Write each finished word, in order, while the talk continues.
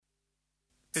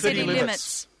City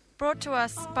Limits. Brought to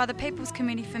us by the People's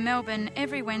Committee for Melbourne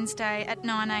every Wednesday at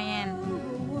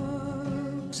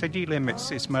 9am. City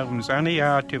Limits is Melbourne's only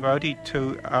hour devoted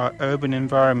to our urban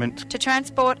environment. To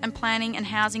transport and planning and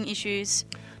housing issues.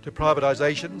 To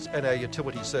privatisations and our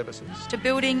utility services. To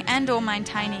building and or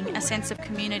maintaining a sense of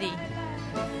community.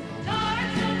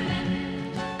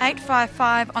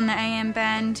 855 on the AM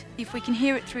band, if we can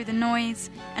hear it through the noise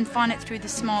and find it through the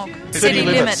smog. City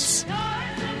Limits.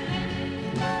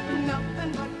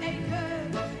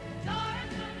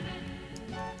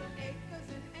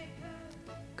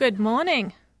 Good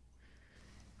morning.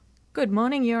 Good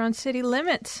morning, you're on City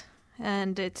Limits.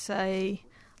 And it's a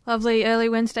lovely early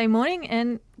Wednesday morning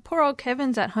and poor old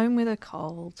Kevin's at home with a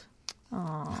cold.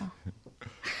 Aww.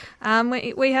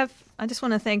 We have, I just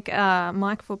want to thank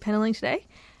Mike for panelling today.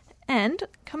 And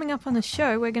coming up on the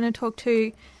show, we're going to talk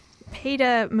to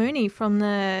Peter Mooney from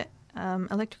the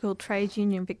Electrical Trades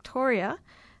Union Victoria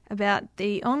about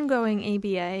the ongoing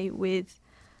EBA with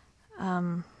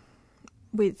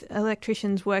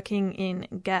electricians working in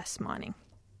gas mining.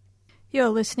 You're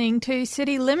listening to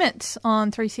City Limits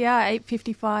on 3CR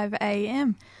 8:55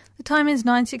 AM. The time is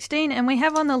 9:16 and we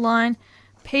have on the line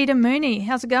Peter Mooney.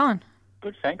 How's it going?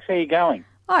 Good, thanks. How are you going?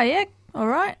 Oh, yeah. All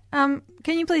right. Can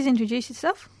you please introduce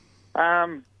yourself?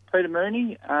 Peter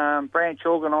Mooney, branch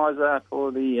organiser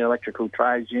for the Electrical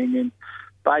Trades Union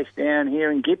based down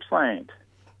here in Gippsland.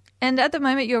 And at the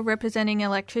moment you're representing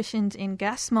electricians in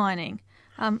gas mining.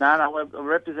 No, we're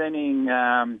representing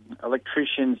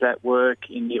electricians that work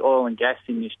in the oil and gas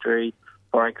industry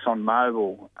for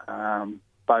ExxonMobil,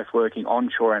 both working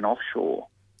onshore and offshore.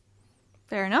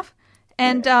 Fair enough.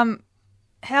 And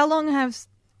how long have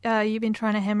you been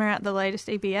trying to hammer out the latest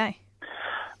EBA?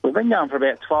 We've been going for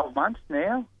about 12 months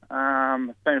now.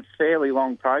 It's been a fairly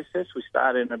long process. We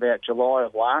started in about July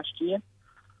of last year.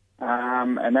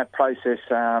 And that process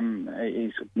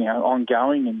is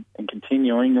ongoing and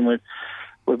continuing. And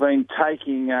we've been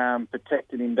taking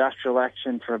protected industrial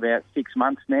action for about 6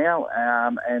 months now.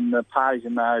 And the parties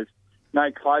are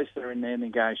no closer in their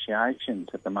negotiations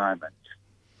at the moment.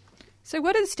 So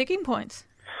what are the sticking points?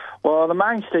 Well, the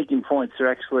main sticking points are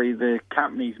actually the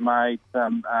company's made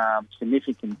some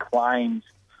significant claims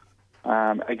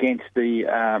against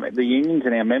the unions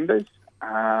and our members.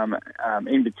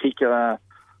 In particular,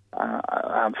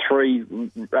 three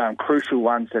crucial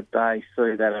ones that they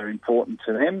see that are important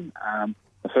to them.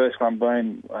 The first one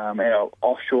being our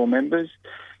offshore members.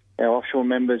 Our offshore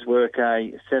members work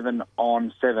a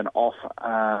 7-on, 7-off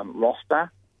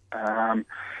roster.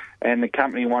 And the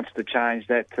company wants to change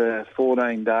that to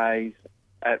 14 days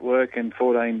at work and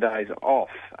 14 days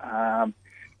off. And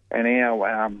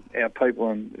our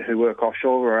people who work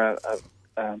offshore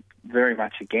are very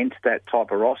much against that type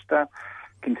of roster,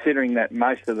 considering that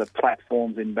most of the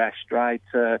platforms in Bass Strait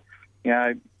are,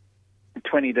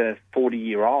 20 to 40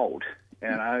 year old.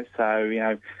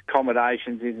 So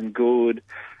accommodations isn't good.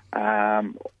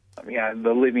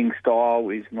 The living style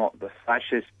is not the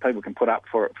flashiest. People can put up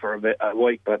for it for a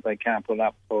week, but they can't put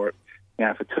up for it,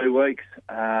 for 2 weeks.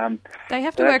 They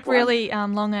have to work really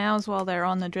long hours while they're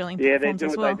on the drilling platforms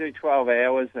as well. They do 12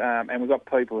 hours, and we've got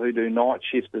people who do night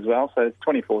shifts as well, so it's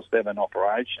 24/7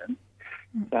 operation.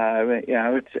 So,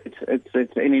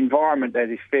 it's an environment that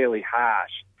is fairly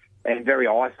harsh and very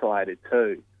isolated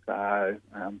too. So,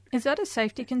 is that a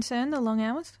safety concern, the long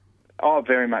hours? Oh,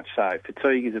 very much so.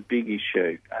 Fatigue is a big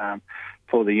issue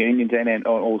for the unions and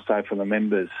also for the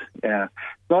members.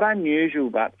 Not unusual,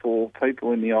 but for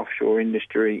people in the offshore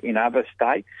industry in other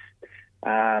states,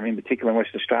 in particular in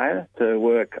Western Australia, to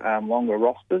work longer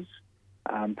rosters.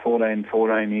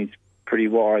 14 is pretty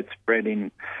widespread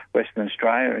in Western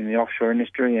Australia in the offshore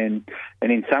industry, and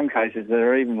in some cases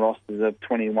there are even rosters of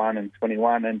 21 and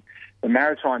 21, and the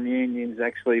maritime unions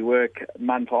actually work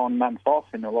month on, month off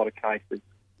in a lot of cases.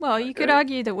 Well, you could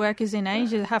argue that workers in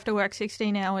Asia have to work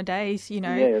 16-hour days,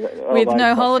 with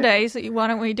no holidays. Why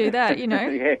don't we do that?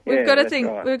 We've got to think.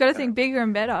 Right. We've got to think bigger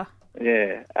and better.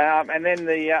 Yeah, and then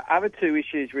the other two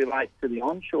issues relate to the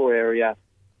onshore area,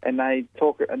 and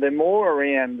they're more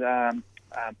around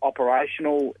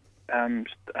operational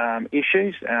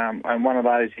issues, and one of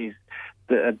those is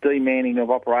the demanning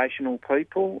of operational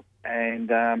people,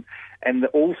 and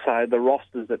also the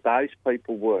rosters that those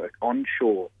people work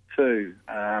onshore too,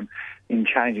 in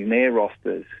changing their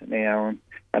rosters now,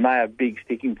 and they are big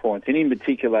sticking points. And in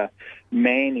particular,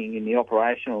 manning in the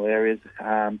operational areas,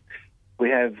 we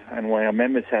have, and our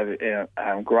members have,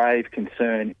 grave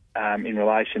concern in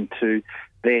relation to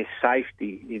their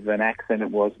safety if an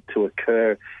accident was to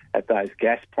occur at those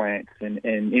gas plants. And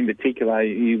in particular,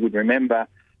 you would remember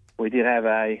we did have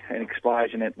an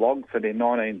explosion at Longford in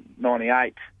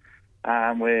 1998,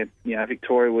 where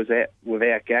Victoria was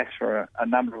without gas for a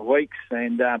number of weeks,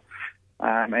 and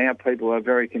our people are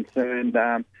very concerned.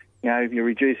 If you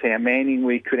reduce our manning,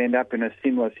 we could end up in a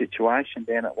similar situation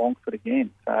down at Longford again.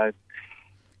 So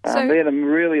they're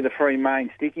really the three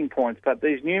main sticking points. But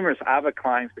there's numerous other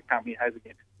claims the company has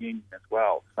against the union as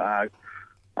well. So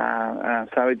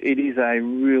it is a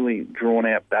really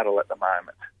drawn-out battle at the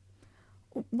moment.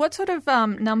 What sort of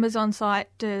numbers on site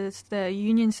does the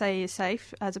union say is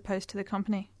safe as opposed to the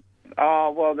company?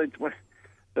 Oh, well,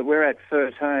 we're at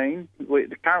 13.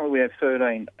 Currently we have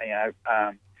 13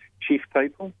 shift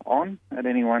people on at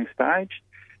any one stage.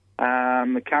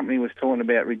 The company was talking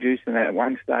about reducing that at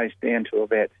one stage down to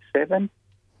about 7.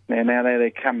 Now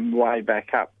they're coming way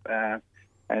back up,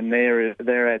 and they're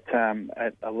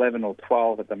at 11 or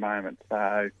 12 at the moment.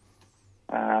 So,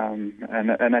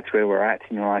 and that's where we're at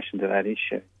in relation to that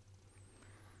issue.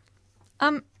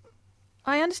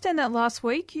 I understand that last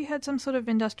week you had some sort of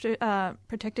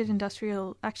protected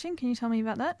industrial action. Can you tell me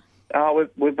about that?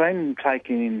 We've been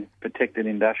taking protected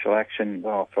industrial action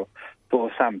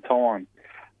for some time.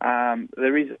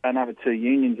 There is another 2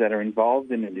 unions that are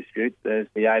involved in the dispute. There's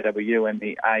the AWU and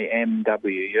the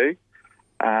AMWU.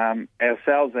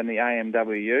 Ourselves and the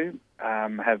AMWU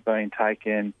have been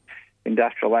taking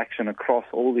industrial action across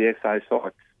all the SO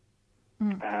sites,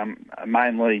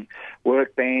 mainly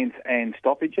work bans and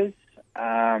stoppages.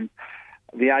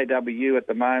 The AWU at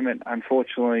the moment,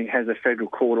 unfortunately, has a federal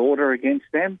court order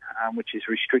against them, which is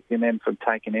restricting them from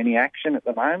taking any action at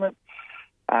the moment.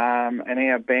 And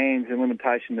our bans and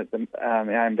limitations that the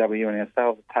AMW and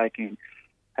ourselves are taking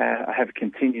have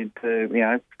continued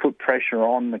to, put pressure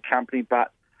on the company,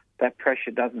 but that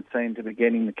pressure doesn't seem to be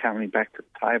getting the company back to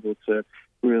the table to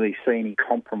really see any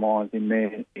compromise in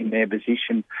their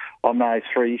position on those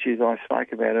 3 issues I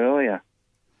spoke about earlier.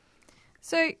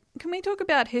 So can we talk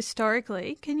about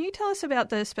historically? Can you tell us about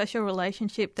the special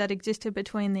relationship that existed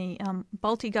between the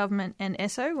Balti government and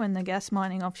Esso when the gas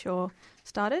mining offshore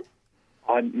started?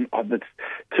 It's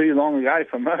too long ago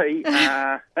for me.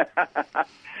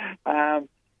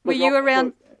 Were you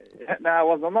around? No, I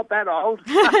wasn't. I'm not that old.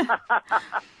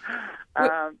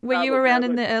 Were you around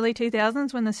in the early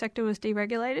 2000s when the sector was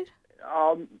deregulated?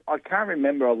 I can't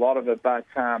remember a lot of it, but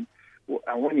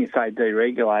when you say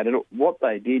deregulated, what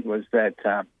they did was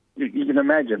that you can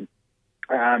imagine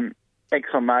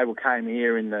ExxonMobil came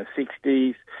here in the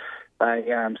 60s.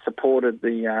 They supported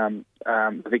the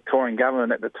Victorian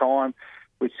government at the time,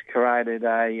 which created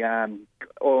a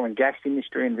oil and gas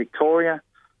industry in Victoria,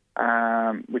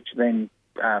 which then,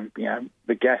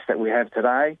 the gas that we have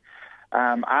today.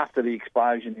 After the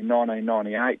explosion in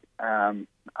 1998,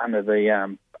 under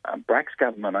the Brax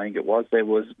government, I think it was, there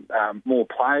was more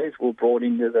players were brought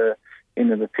into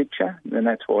the picture, and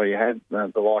that's why you had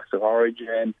the likes of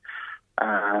Origin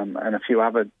and a few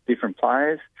other different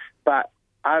players. But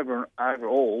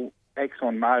overall,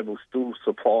 ExxonMobil still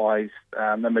supplies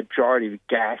the majority of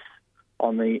gas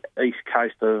on the east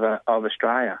coast of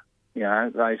Australia.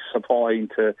 They supply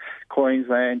into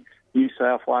Queensland, New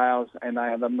South Wales, and they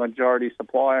are the majority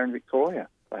supplier in Victoria.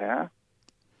 They are.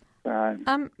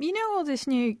 All this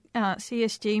new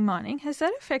CSG mining, has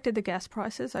that affected the gas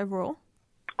prices overall?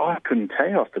 I couldn't tell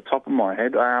you off the top of my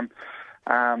head.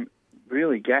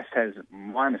 Really, gas has,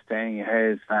 my understanding,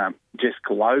 has just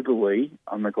globally,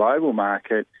 on the global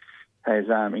market, has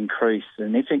increased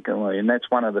significantly, and that's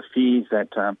one of the fears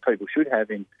that people should have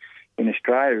in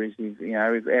Australia is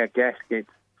if our gas gets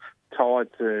tied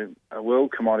to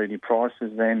world commodity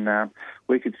prices, then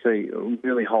we could see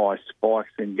really high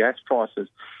spikes in gas prices.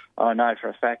 I know for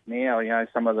a fact now,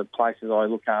 some of the places I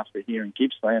look after here in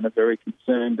Gippsland are very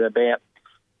concerned about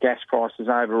gas prices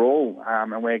overall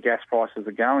and where gas prices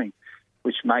are going,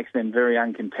 which makes them very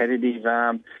uncompetitive,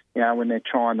 when they're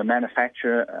trying to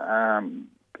manufacture,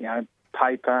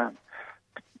 paper,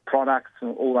 products,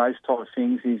 and all those type of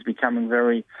things is becoming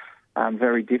very,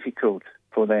 very difficult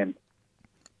for them.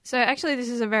 So actually this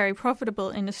is a very profitable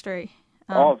industry.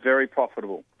 Very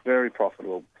profitable, very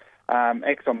profitable.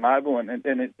 ExxonMobil,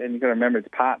 and you've got to remember it's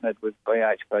partnered with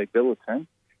BHP Billiton,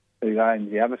 who owns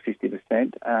the other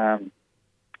 50%.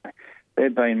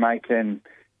 They've been making,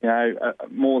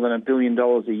 more than $1 billion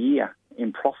a year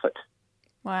in profit.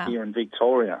 Wow. Here in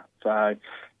Victoria. So,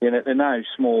 they're no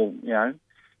small,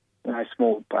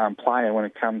 player when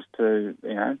it comes to,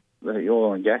 the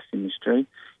oil and gas industry.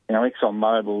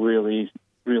 ExxonMobil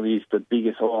really is the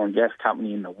biggest oil and gas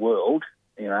company in the world,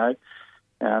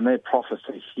 and their profits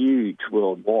are huge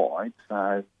worldwide.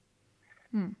 So,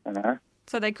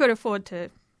 So they could afford to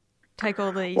take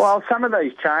all these? Well, some of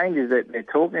these changes that they're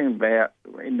talking about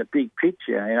in the big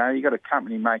picture, you've got a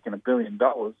company making $1 billion.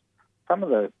 Some of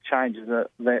the changes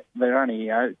they're only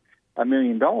 $1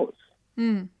 million.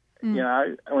 Mm.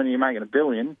 When you're making $1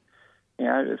 billion,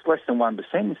 it's less than 1%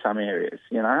 in some areas.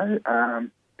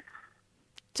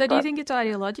 So do you think it's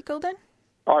ideological then?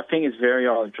 I think it's very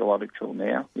ideological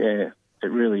now. Yeah, it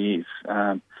really is.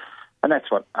 And that's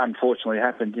what unfortunately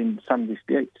happens in some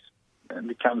disputes. It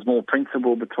becomes more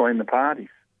principle between the parties.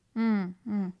 With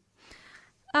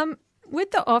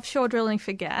the offshore drilling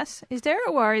for gas, is there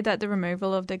a worry that the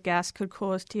removal of the gas could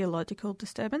cause geological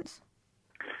disturbance?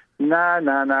 No.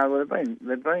 Well,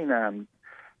 they've been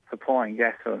supplying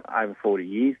gas for over 40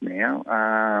 years now.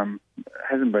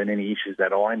 Hasn't been any issues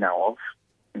that I know of.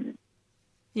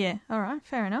 Yeah, all right,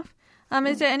 fair enough.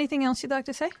 Is there anything else you'd like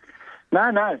to say?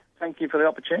 No. Thank you for the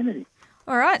opportunity.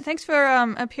 All right, thanks for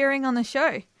appearing on the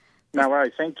show. No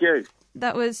worries, thank you.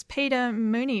 That was Peter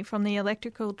Mooney from the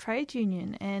Electrical Trades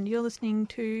Union, and you're listening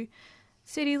to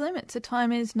City Limits. The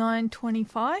time is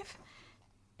 9:25,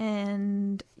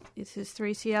 and this is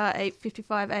 3CR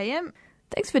 8:55 AM.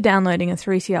 Thanks for downloading a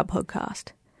 3CR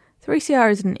podcast. 3CR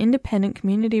is an independent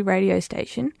community radio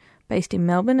station based in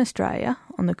Melbourne, Australia,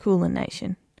 on the Kulin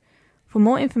Nation. For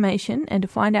more information and to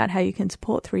find out how you can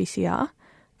support 3CR,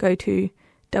 go to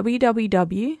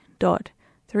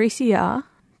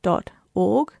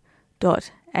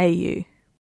www.3cr.org.au.